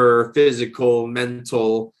 culture, physical,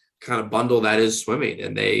 mental kind of bundle that is swimming.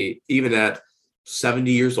 And they, even at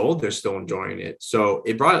 70 years old, they're still enjoying it. So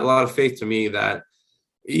it brought a lot of faith to me that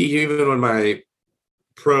even when my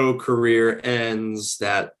pro career ends,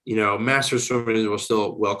 that master swimming will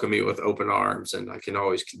still welcome me with open arms, and I can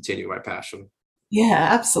always continue my passion. Yeah,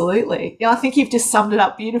 absolutely. Yeah, I think you've just summed it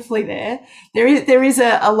up beautifully there. There is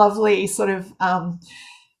a lovely sort of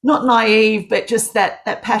not naive, but just that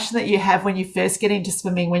passion that you have when you first get into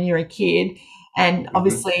swimming when you're a kid, and Hmm.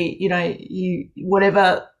 obviously, you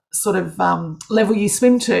whatever sort of level you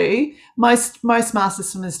swim to, most master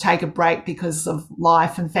swimmers take a break because of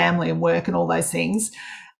life and family and work and all those things.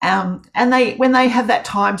 And they, when they have that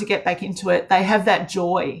time to get back into it, they have that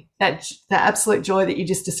joy, that absolute joy that you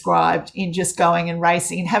just described in just going and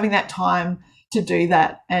racing and having that time to do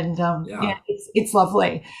that. And yeah, Yeah, it's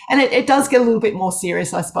lovely. And it does get a little bit more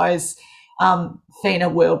serious, I suppose. FINA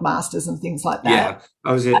World Masters and things like that. yeah.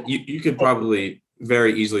 I was in, you could probably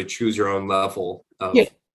very easily choose your own level Yeah, of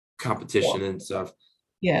competition and stuff.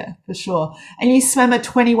 yeah, for sure. And you swam a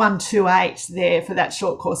 21.28 there for that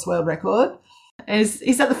short course world record. Is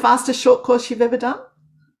that the fastest short course you've ever done?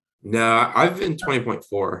 No, I've been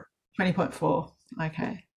 20.4. 20.4.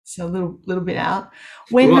 Okay. So a little bit out.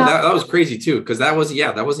 When Well, that was crazy too, because that wasn't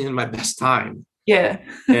even my best time. yeah.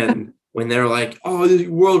 And when they're like, "Oh, the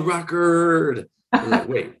world record," I was like,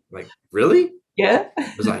 "Wait, like really?" I Yeah.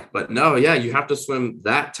 was like, "But no, yeah, you have to swim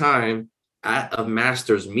that time at a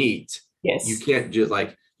masters meet. Yes. You can't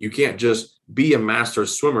just be a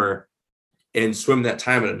masters swimmer and swim that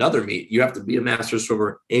time at another meet. You have to be a masters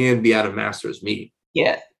swimmer and be at a masters meet."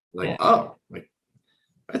 Yeah. Like, Yeah. oh, like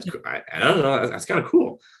that's cool. I don't know. That's kind of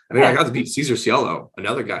cool. I mean, I Yeah. got to beat Cesar Cielo,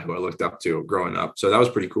 another guy who I looked up to growing up. So that was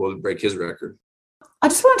pretty cool to break his record. I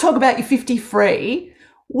just want to talk about your 50 free.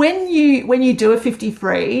 When you do a 50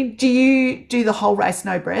 free, do you do the whole race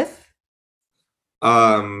no breath?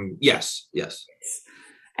 Yes, yes.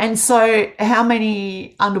 And so how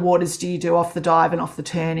many underwaters do you do off the dive and off the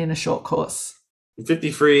turn in a short course?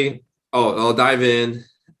 50 free. Oh, I'll dive in.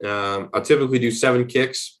 I'll typically do 7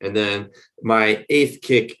 kicks, and then my eighth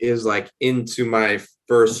kick is like into my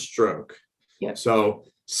first stroke. Yep. So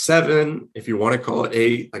 7, if you want to call it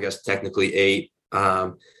 8, I guess technically 8.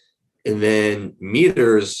 And then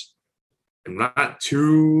meters, I'm not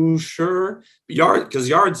too sure. Because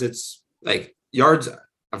yards, it's like yards.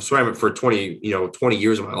 I've swam it for 20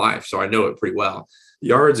 years of my life, so I know it pretty well.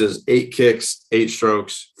 Yards is 8 kicks, 8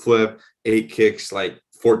 strokes, flip, 8 kicks, like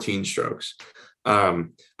 14 strokes. But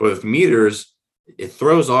with meters, it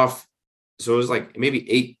throws off. So it was like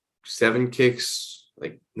maybe 7 kicks,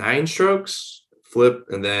 like 9 strokes, flip,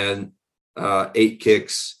 and then 8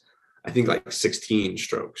 kicks, I think like 16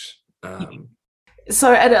 strokes.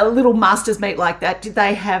 So at a little masters meet like that, did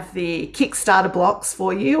they have the Kickstarter blocks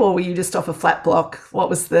for you, or were you just off a flat block? What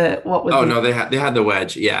was Oh the no, they had the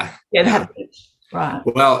wedge. Yeah, yeah, they yeah. had the right.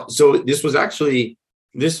 Well, so this was actually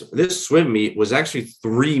this swim meet was actually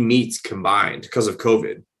 3 meets combined because of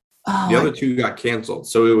COVID. The Oh, other 2 got canceled.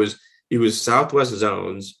 So it was Southwest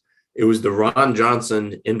Zones, it was the Ron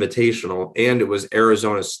Johnson Invitational, and it was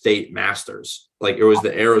Arizona State Masters. Like it was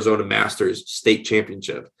the Arizona Masters State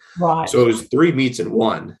Championship. right. So it was 3 meets in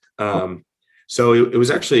one. So it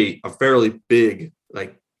was actually a fairly big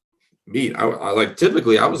like meet. I like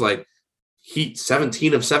typically I was like heat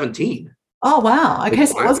 17 of 17. Oh wow. Okay,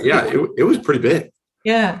 so it was a big Yeah, one. it was pretty big.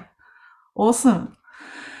 Yeah. Awesome.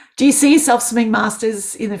 Do you see yourself swimming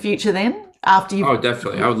masters in the future then? After you've Oh,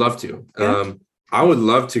 definitely. I would love to. yeah. I would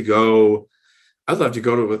love to go. I'd love to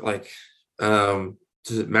go to like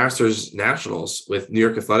to Masters Nationals with New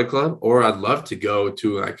York Athletic Club, or I'd love to go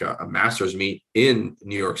to like a Masters meet in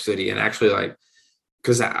New York City and actually like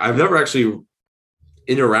because I've never actually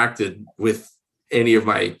interacted with any of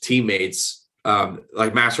my teammates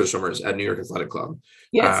like Masters swimmers at New York Athletic Club.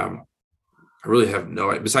 Yes. Um, I really have no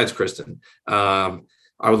idea, besides Kristen.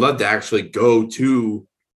 I would love to actually go to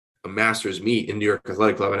a Masters meet in New York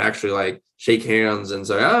Athletic Club and actually like shake hands and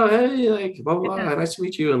say, "Oh, hey, like blah blah, Yeah. blah, nice to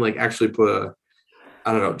meet you," and like actually put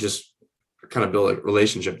I don't know, just kind of build a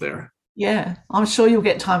relationship there. Yeah. I'm sure you'll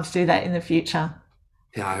get time to do that in the future.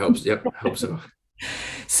 Yeah, I hope so. Yep, I hope so.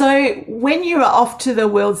 So when you're off to the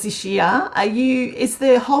Worlds this year, is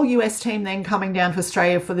the whole US team then coming down to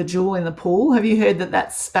Australia for the duel in the pool? Have you heard that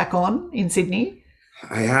that's back on in Sydney?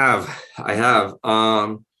 I have.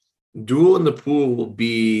 Duel in the pool will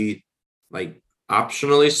be like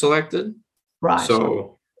optionally selected. Right.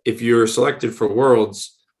 So if you're selected for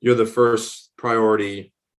Worlds, you're the first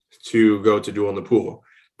priority to go to duel in the pool.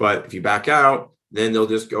 But if you back out, then they'll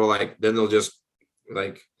just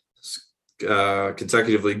like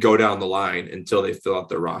consecutively go down the line until they fill out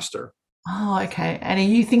their roster. Oh, okay. And are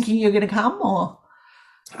you thinking you're going to come or?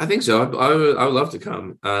 I think so. I would love to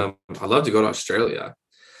come. I'd love to go to Australia.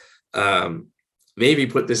 Um, maybe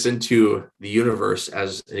put this into the universe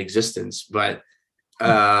as an existence, but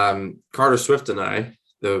Carter Swift and I,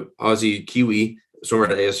 the Aussie Kiwi swimmer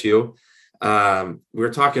at ASU, we were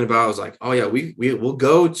talking about, I was like, oh yeah, we'll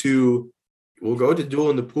go to duel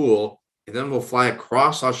in the pool, and then we'll fly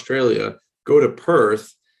across Australia, go to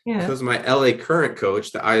Perth, because my LA Current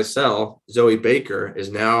coach, the ISL, Zoe Baker,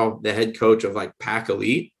 is now the head coach of like Pack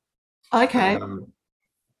Elite. Okay.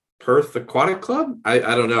 Perth Aquatic Club. I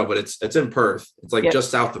don't know, but it's in Perth. It's like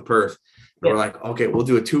just south of Perth. And we're like, okay, we'll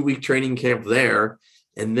do a 2-week training camp there,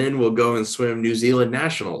 and then we'll go and swim New Zealand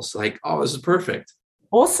Nationals. Like, oh, this is perfect.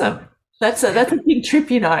 Awesome. That's a big trip,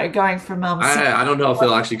 going from. I don't know if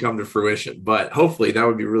it'll actually come to fruition, but hopefully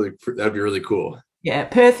that'd be really cool. Yeah,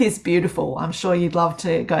 Perth is beautiful. I'm sure you'd love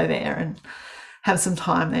to go there and have some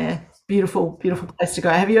time there. Beautiful, beautiful place to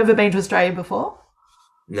go. Have you ever been to Australia before?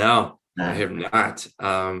 No. I have not.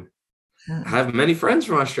 I have many friends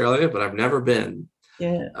from Australia, but I've never been.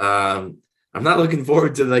 Yeah. I'm not looking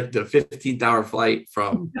forward to like the 15th-hour flight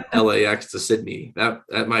from LAX to Sydney. That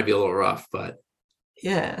might be a little rough, but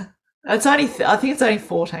yeah, it's only. I think it's only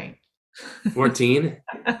 14. 14.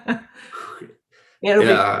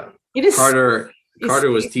 Yeah. It is. Carter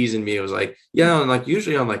was teasing me. It was like, yeah, and like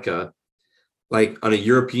usually on on a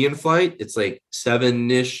European flight, it's like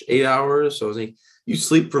 7-ish, 8 hours. So I was like, you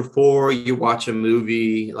sleep for 4, you watch a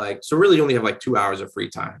movie, like, so really you only have like 2 hours of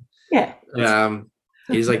free time. Yeah.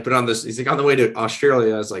 He's like, but he's like, on the way to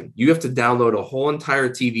Australia, I was like, you have to download a whole entire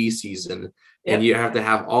TV season, and you have to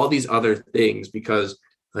have all these other things, because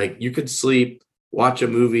like you could sleep, watch a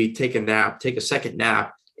movie, take a nap, take a second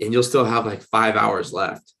nap, and you'll still have like 5 hours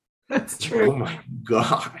left. That's true. Oh my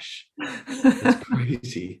gosh. That's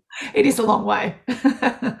crazy. It is a long way.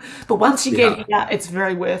 But once you get here, it's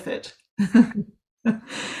very worth it.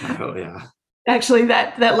 Oh yeah. Actually,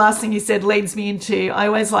 that last thing you said leads me into, I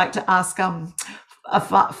always like to ask 5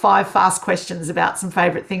 fast questions about some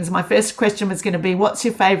favorite things. My first question was going to be, what's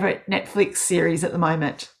your favorite Netflix series at the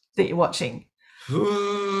moment that you're watching?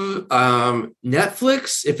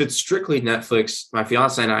 Netflix, if it's strictly Netflix, my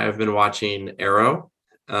fiance and I have been watching Arrow.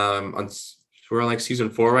 We're on like season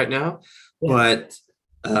 4 right now. But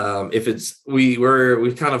if it's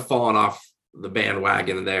we've kind of fallen off the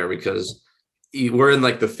bandwagon there, because we're in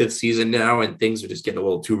like the 5th season now, and things are just getting a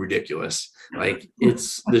little too ridiculous. Like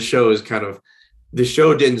the show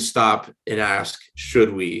didn't stop and ask,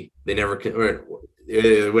 should we? They never can, or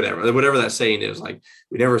whatever that saying is, like,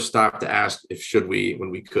 we never stopped to ask if should we when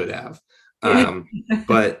we could have.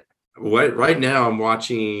 But right now I'm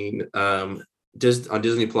watching on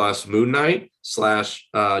Disney Plus Moon Knight /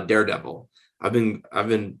 Daredevil. I've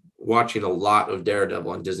been watching a lot of Daredevil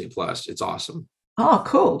on Disney Plus. It's awesome. Oh,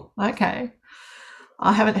 cool. Okay.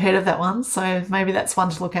 I haven't heard of that one, so maybe that's one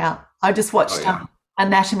to look out. I just watched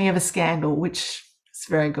Anatomy of a Scandal, which is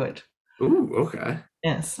very good. Ooh, okay.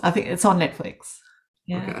 Yes, I think it's on Netflix.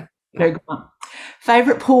 Yeah, okay. Very good one.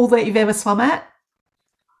 Favorite pool that you've ever swum at?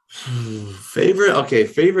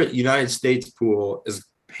 Favorite United States pool is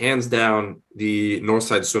hands down the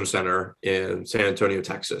Northside Swim Center in San Antonio,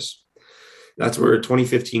 Texas. That's where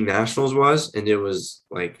 2015 Nationals was, and it was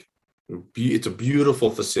like, it's a beautiful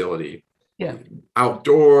facility. Yeah.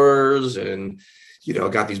 Outdoors, and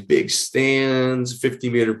got these big stands,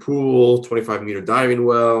 50-meter pool, 25-meter diving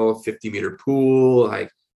well, 50-meter pool,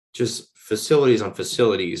 like just facilities on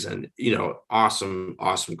facilities, and awesome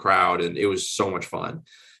crowd, and it was so much fun.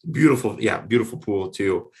 Beautiful pool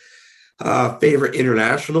too. Favorite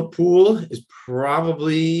international pool is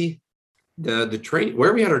probably the train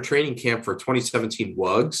where we had our training camp for 2017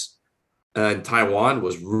 WUGS in Taiwan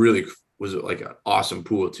was like an awesome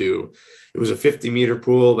pool too. It was a 50-meter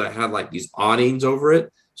pool, but it had like these awnings over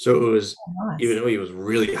it. So it was, nice. Even though it was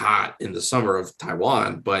really hot in the summer of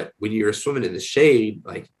Taiwan, but when you were swimming in the shade,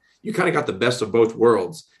 like you kind of got the best of both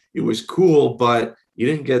worlds. It was cool, but you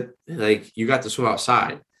didn't get you got to swim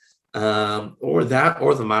outside. Or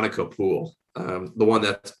the Monaco pool, the one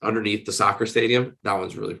that's underneath the soccer stadium. That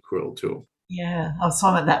one's really cool too. Yeah, I've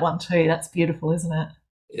swum at that one too. That's beautiful, isn't it?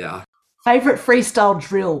 Yeah. Favorite freestyle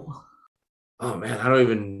drill? Oh man, I don't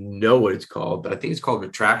even know what it's called, but I think it's called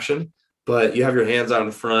retraction. But you have your hands out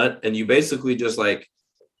in front, and you basically just like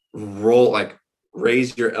roll, like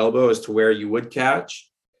raise your elbow as to where you would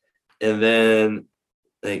catch, and then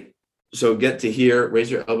so get to here,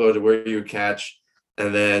 raise your elbow to where you would catch,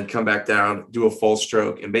 and then come back down, do a full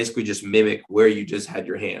stroke, and basically just mimic where you just had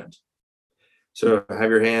your hand. So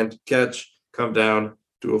have your hand, catch, come down,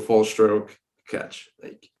 do a full stroke, catch.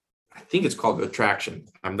 I think it's called retraction.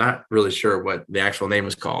 I'm not really sure what the actual name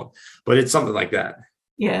is called, but it's something like that.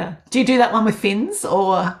 Yeah. Do you do that one with fins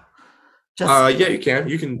or just? Yeah, you can.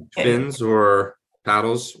 You can fins or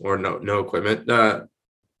paddles or no equipment. I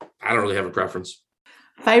don't really have a preference.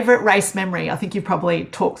 Favorite race memory? I think you probably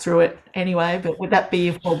talked through it anyway, but would that be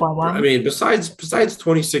your 4x1? I mean, besides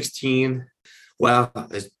 2016, well,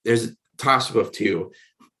 there's a toss-up of two.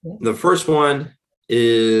 The first one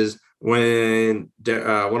is when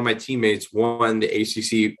one of my teammates won the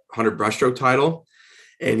ACC 100 breaststroke title,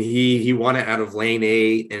 and he won it out of lane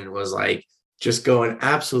 8 and was like just going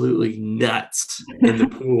absolutely nuts in the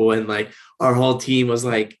pool, and like our whole team was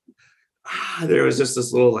like, there was just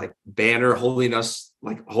this little like banner holding us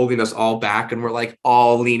all back, and we're like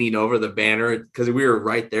all leaning over the banner because we were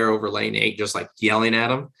right there over lane 8, just like yelling at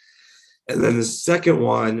him. And then the second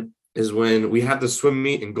one is when we had the swim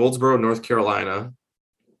meet in Goldsboro, North Carolina.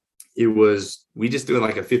 We just did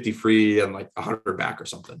like a 50 free and like 100 back or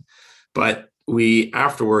something. But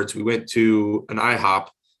afterwards we went to an IHOP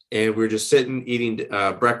and we were just sitting eating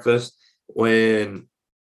breakfast when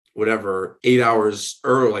 8 hours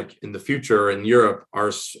early, like in the future in Europe, our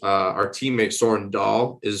teammate Soren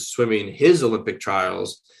Dahl is swimming his Olympic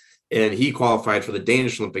trials, and he qualified for the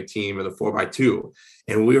Danish Olympic team in the 4x2.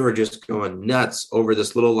 And we were just going nuts over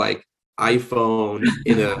this little like iPhone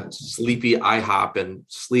in a sleepy IHOP in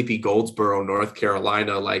sleepy Goldsboro, North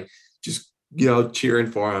Carolina, like just,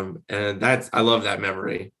 cheering for him. And I love that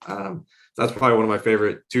memory. That's probably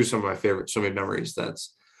some of my favorite swimming memories.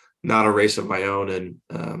 That's not a race of my own. And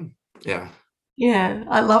Yeah,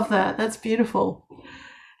 I love that. That's beautiful.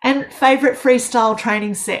 And favorite freestyle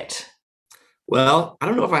training set? Well, I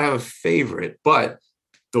don't know if I have a favorite, but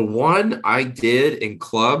the one I did in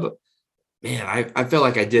club, man, I felt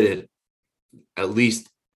like I did it at least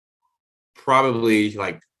probably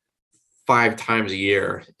like 5 times a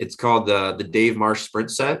year. It's called the Dave Marsh sprint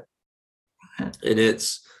set. And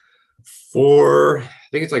it's I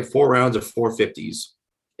think it's like 4 rounds of 450s.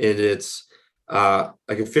 And it's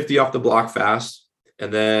like a 50 off the block fast.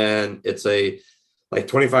 And then it's a like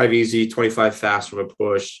 25 easy, 25 fast from a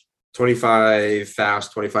push, 25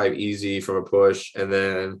 fast, 25 easy from a push, and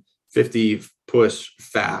then 50 push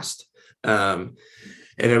fast. And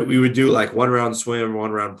we would do like 1 round swim,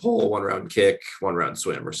 1 round pull, 1 round kick, 1 round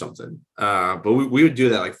swim or something. But we would do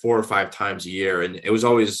that like 4 or 5 times a year. And it was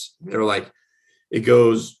always, they were like, it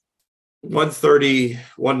goes 130,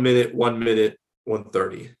 1 minute, 1 minute,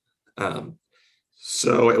 130.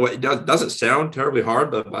 So it doesn't sound terribly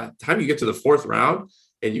hard, but by the time you get to the 4th round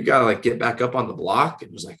and you got to like get back up on the block,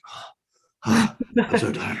 it was like, I'm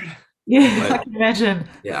so tired. Yeah, but, I can imagine.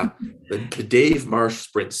 Yeah. The Dave Marsh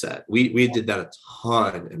sprint set. We did that a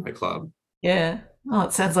ton in my club. Yeah. Oh,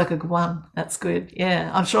 it sounds like a good one. That's good.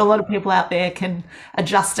 Yeah. I'm sure a lot of people out there can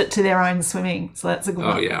adjust it to their own swimming. So that's a good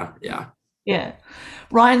one. Oh, yeah. Yeah. Yeah.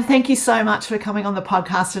 Ryan, thank you so much for coming on the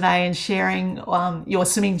podcast today and sharing your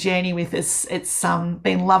swimming journey with us. It's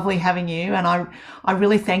been lovely having you, and I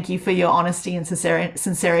really thank you for your honesty and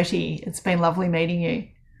sincerity. It's been lovely meeting you.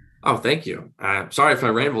 Oh, thank you. Sorry if I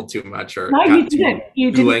rambled too much or no, you didn't.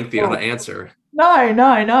 Too lengthy on the answer. No.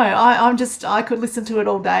 I could listen to it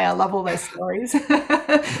all day. I love all those stories.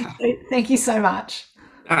 Thank you so much.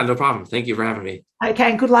 No problem. Thank you for having me. Okay,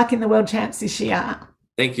 and good luck in the World Champs this year.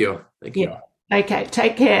 Thank you. Thank you. Okay,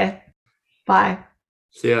 take care. Bye.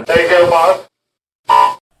 See ya. Take care, boss.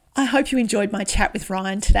 I hope you enjoyed my chat with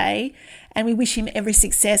Ryan today, and we wish him every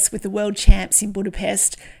success with the World Champs in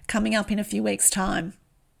Budapest coming up in a few weeks' time.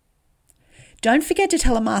 Don't forget to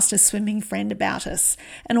tell a master swimming friend about us,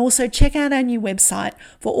 and also check out our new website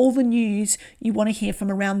for all the news you want to hear from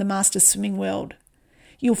around the master swimming world.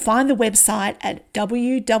 You'll find the website at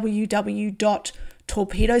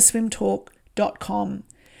www.torpedoswimtalk.com.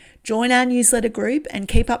 Join our newsletter group and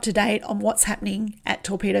keep up to date on what's happening at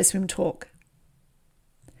Torpedo Swim Talk.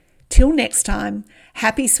 Till next time,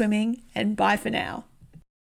 happy swimming and bye for now.